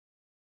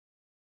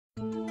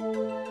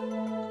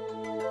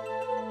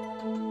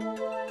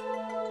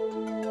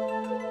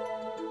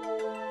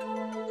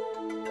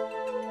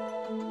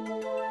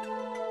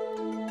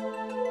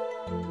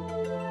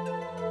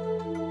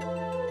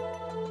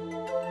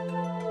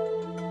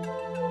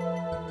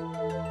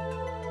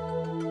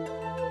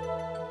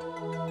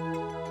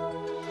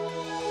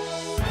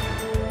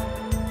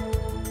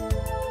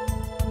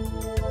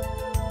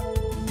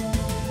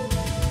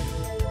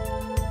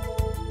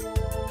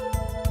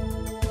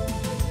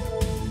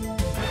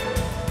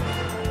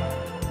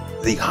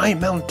The high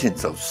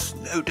mountains of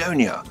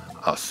Snowdonia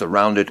are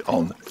surrounded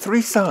on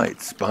three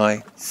sides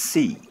by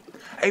sea,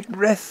 a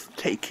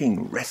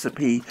breathtaking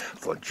recipe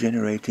for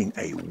generating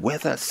a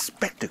weather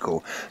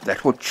spectacle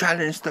that will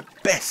challenge the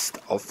best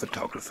of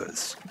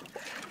photographers.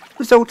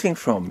 Resulting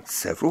from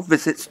several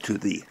visits to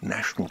the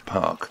national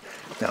park.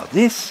 Now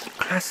this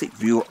classic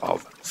view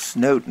of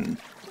Snowdon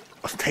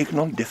was taken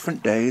on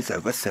different days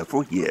over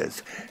several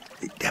years.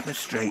 It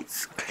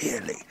demonstrates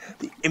clearly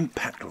the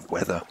impact of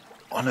weather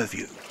on a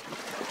view.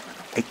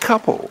 A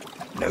couple,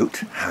 note,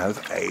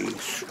 have a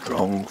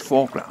strong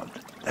foreground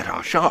that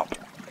are sharp,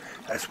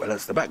 as well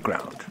as the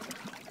background.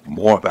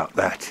 More about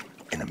that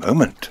in a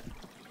moment.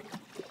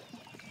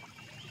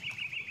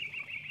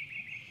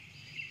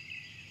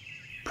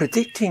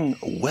 Predicting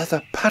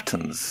weather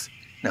patterns,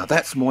 now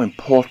that's more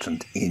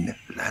important in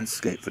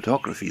landscape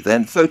photography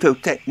than photo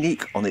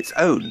technique on its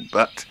own,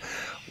 but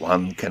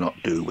one cannot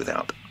do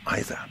without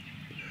either.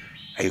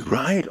 A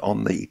ride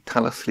on the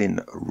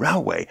Talyllyn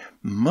Railway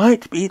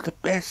might be the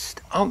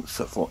best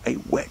answer for a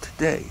wet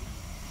day.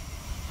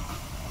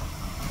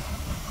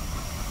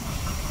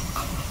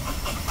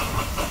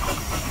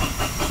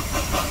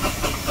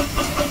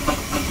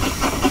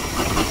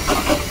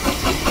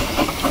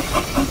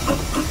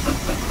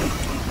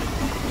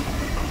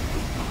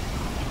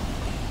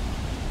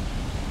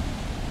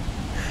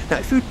 Now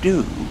if you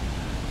do,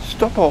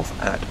 stop off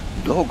at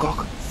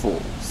Logok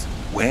Falls,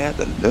 where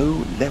the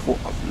low level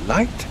of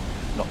light,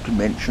 not to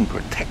mention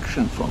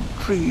protection from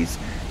trees,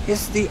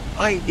 is the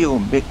ideal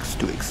mix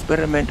to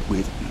experiment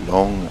with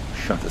long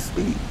shutter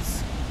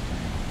speeds.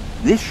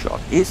 This shot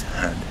is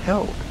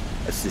handheld,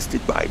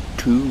 assisted by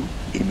 2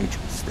 image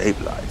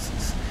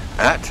stabilizers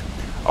at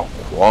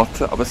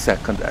 1/4 of a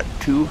second at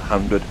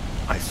 200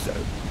 ISO.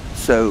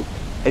 So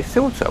a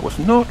filter was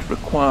not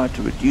required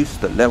to reduce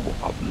the level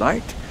of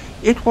light.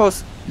 It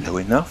was low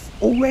enough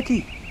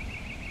already.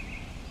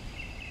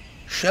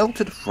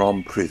 Sheltered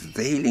from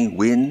prevailing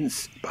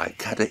winds by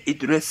Cadair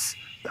Idris,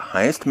 the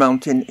highest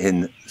mountain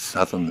in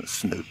southern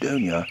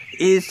Snowdonia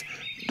is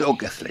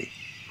Dolgelly.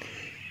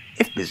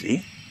 If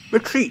busy,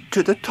 retreat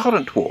to the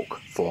Torrent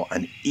Walk for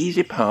an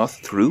easy path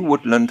through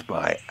woodland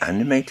by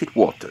animated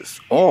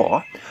waters,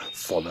 or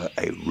follow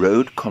a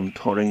road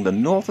contouring the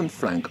northern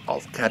flank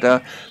of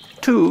Cadair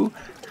to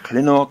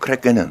Clynor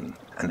Cregennan,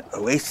 an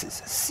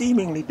oasis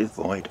seemingly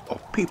devoid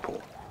of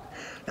people.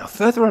 Now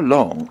further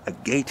along a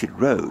gated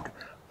road,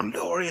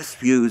 glorious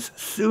views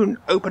soon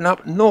open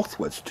up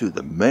northwards to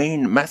the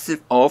main massif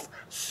of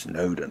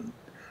Snowdon.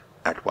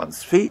 At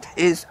one's feet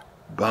is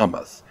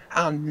Barmouth,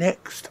 our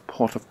next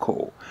port of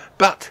call,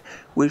 but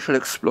we shall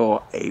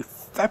explore a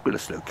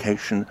fabulous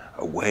location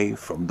away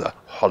from the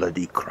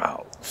holiday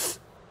crowds.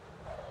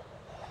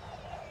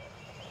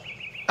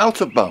 Out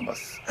of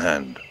Barmouth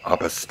and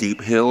up a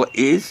steep hill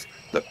is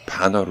the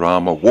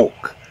Panorama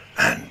Walk,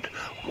 and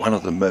one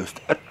of the most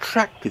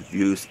attractive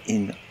views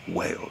in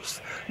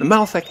Wales, the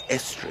Malthach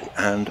Estuary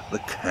and the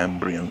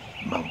Cambrian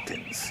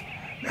Mountains.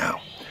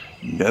 Now,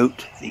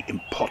 note the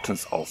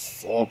importance of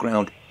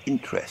foreground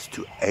interest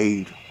to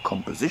aid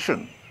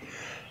composition.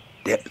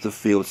 Depth of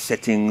field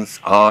settings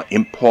are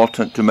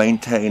important to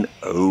maintain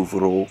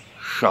overall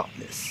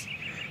sharpness.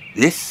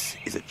 This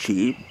is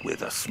achieved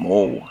with a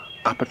small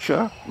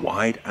aperture,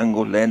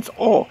 wide-angle lens,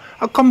 or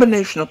a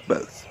combination of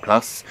both,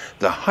 plus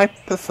the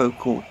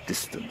hyperfocal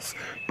distance,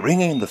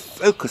 bringing the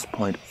focus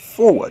point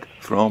forward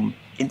from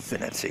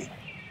infinity.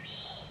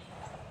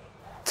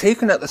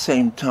 Taken at the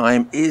same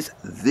time is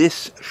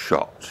this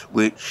shot,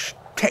 which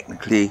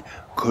technically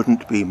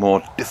couldn't be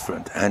more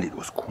different, and it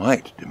was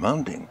quite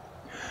demanding.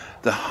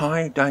 The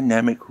high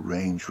dynamic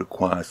range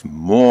requires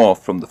more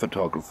from the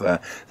photographer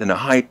than a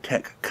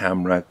high-tech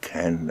camera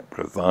can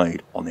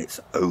provide on its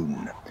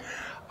own.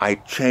 I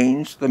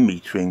changed the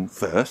metering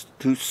first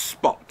to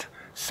spot,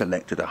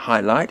 selected a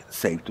highlight,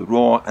 saved the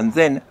raw, and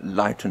then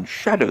lightened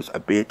shadows a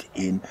bit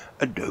in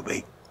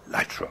Adobe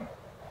Lightroom.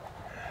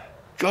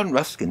 John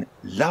Ruskin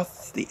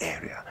loved the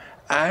area,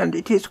 and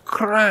it is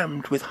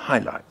crammed with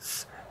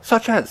highlights,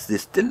 such as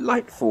this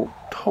delightful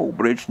toll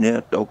bridge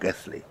near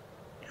Dolgelly.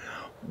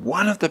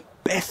 One of the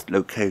best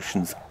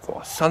locations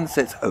for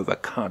sunsets over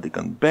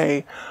Cardigan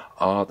Bay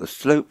are the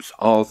slopes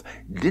of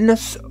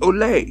Dinas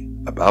Olay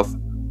above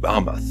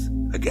Barmouth.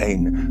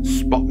 Again,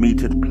 spot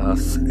metered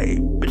plus a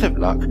bit of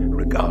luck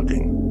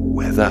regarding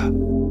weather.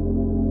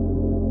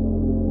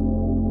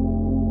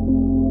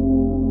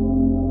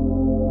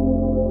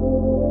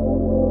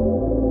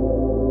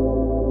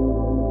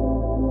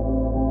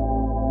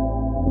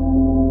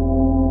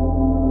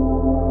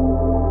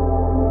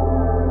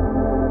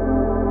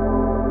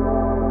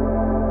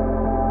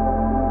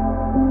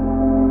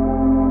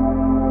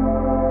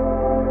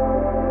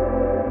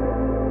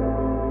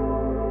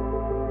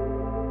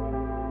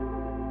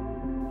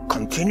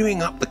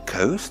 Continuing up the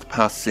coast,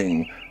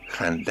 passing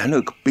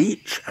Llandannog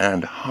Beach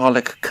and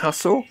Harlech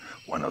Castle,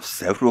 one of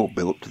several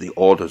built to the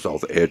orders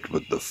of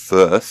Edward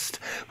I,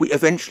 we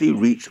eventually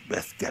reach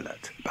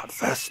Bethgelert. But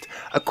first,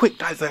 a quick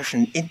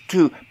diversion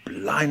into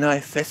Blaenau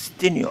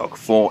Festiniog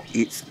for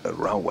its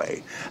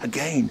railway.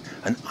 Again,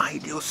 an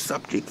ideal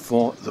subject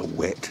for the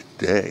wet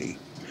day.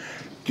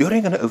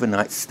 During an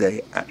overnight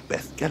stay at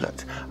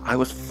Bethgelert, I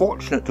was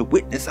fortunate to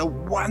witness a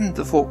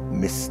wonderful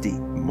misty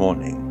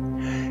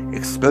morning.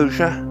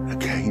 Exposure,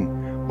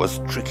 again, was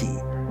tricky,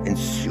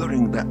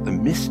 ensuring that the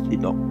mist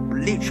did not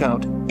bleach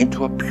out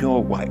into a pure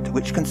white,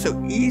 which can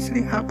so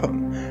easily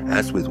happen,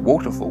 as with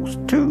waterfalls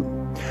too.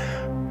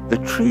 The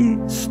tree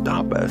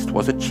starburst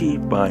was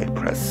achieved by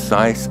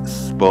precise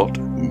spot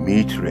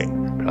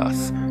metering,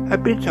 plus a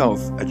bit of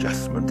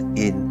adjustment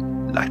in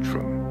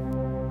Lightroom.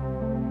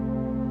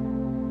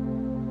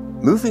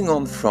 Moving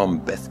on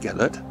from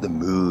Bethgelert, the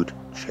mood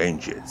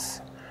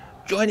changes.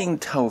 Joining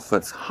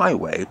Telford's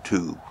highway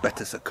to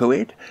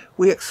Betws-y-Coed,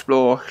 we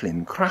explore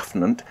Llyn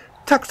Crafnant,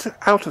 tucked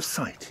out of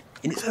sight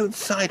in its own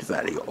side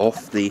valley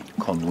off the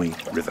Conwy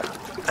River,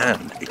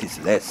 and it is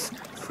less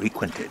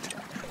frequented.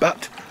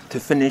 But to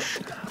finish,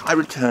 I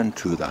return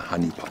to the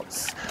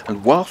honeypots,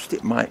 and whilst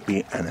it might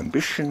be an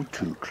ambition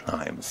to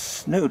climb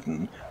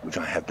Snowdon, which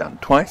I have done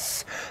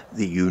twice,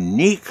 the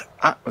unique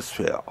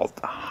atmosphere of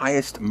the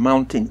highest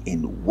mountain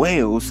in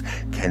Wales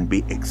can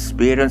be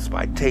experienced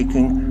by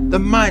taking the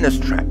minus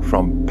track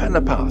from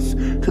Pen-y-Pass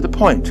to the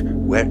point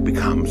where it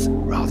becomes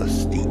rather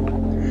steep.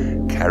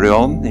 Carry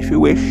on if you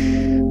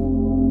wish.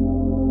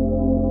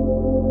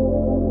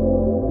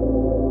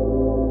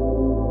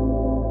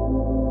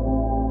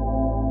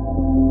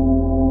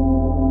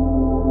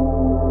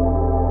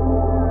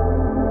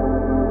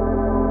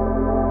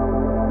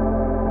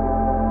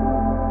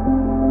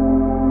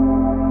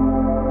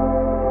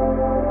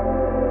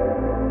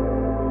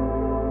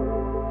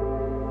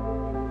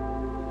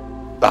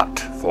 But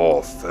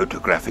for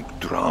photographic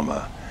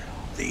drama,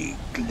 the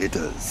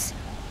glidders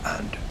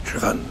and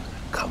Trivan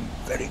come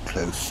very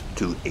close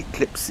to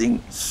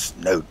eclipsing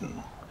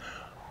Snowdon.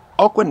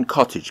 Ogwen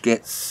Cottage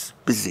gets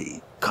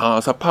busy.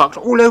 Cars are parked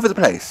all over the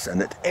place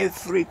and at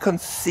every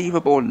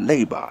conceivable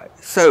lay-by,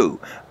 so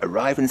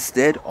arrive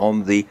instead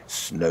on the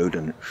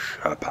Snowdon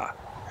Sherpa.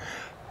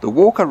 The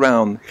walk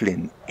around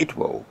Llyn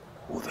Idwal,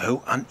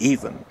 although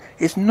uneven,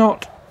 is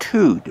not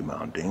too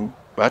demanding,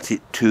 but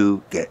it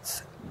too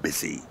gets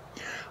busy.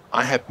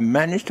 I have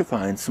managed to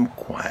find some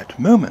quiet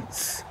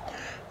moments.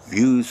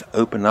 Views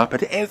open up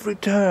at every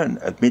turn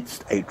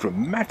amidst a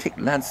dramatic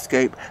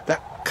landscape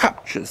that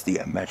captures the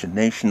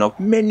imagination of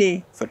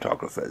many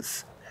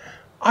photographers.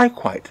 I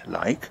quite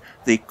like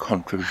the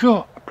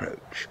contre-jour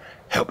approach,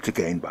 helped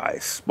again by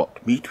spot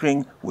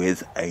metering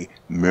with a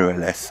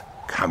mirrorless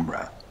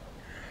camera.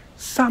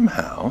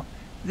 Somehow,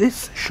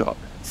 this shot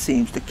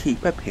seems to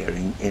keep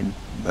appearing in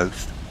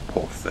most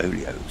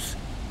portfolios.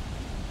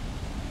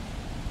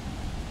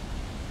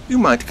 You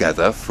might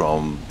gather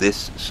from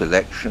this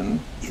selection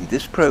in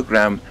this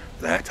program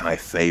that I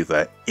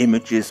favour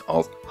images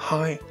of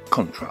high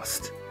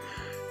contrast.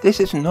 This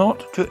is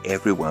not to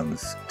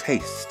everyone's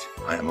taste,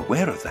 I am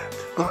aware of that,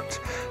 but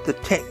the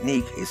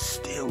technique is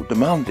still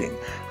demanding,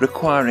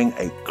 requiring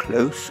a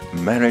close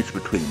marriage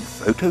between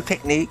photo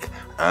technique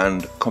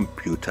and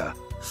computer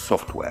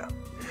software.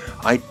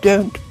 I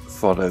don't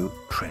follow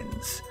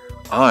trends.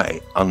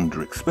 I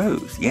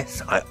underexpose,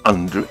 yes, I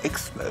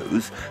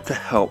underexpose to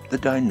help the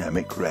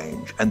dynamic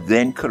range and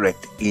then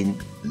correct in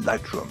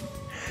Lightroom.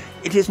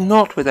 It is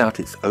not without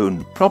its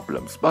own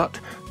problems, but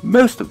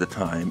most of the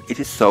time it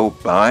is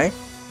solved by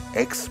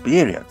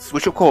experience,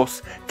 which of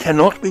course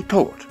cannot be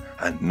taught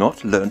and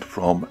not learnt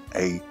from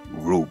a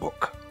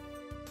rulebook.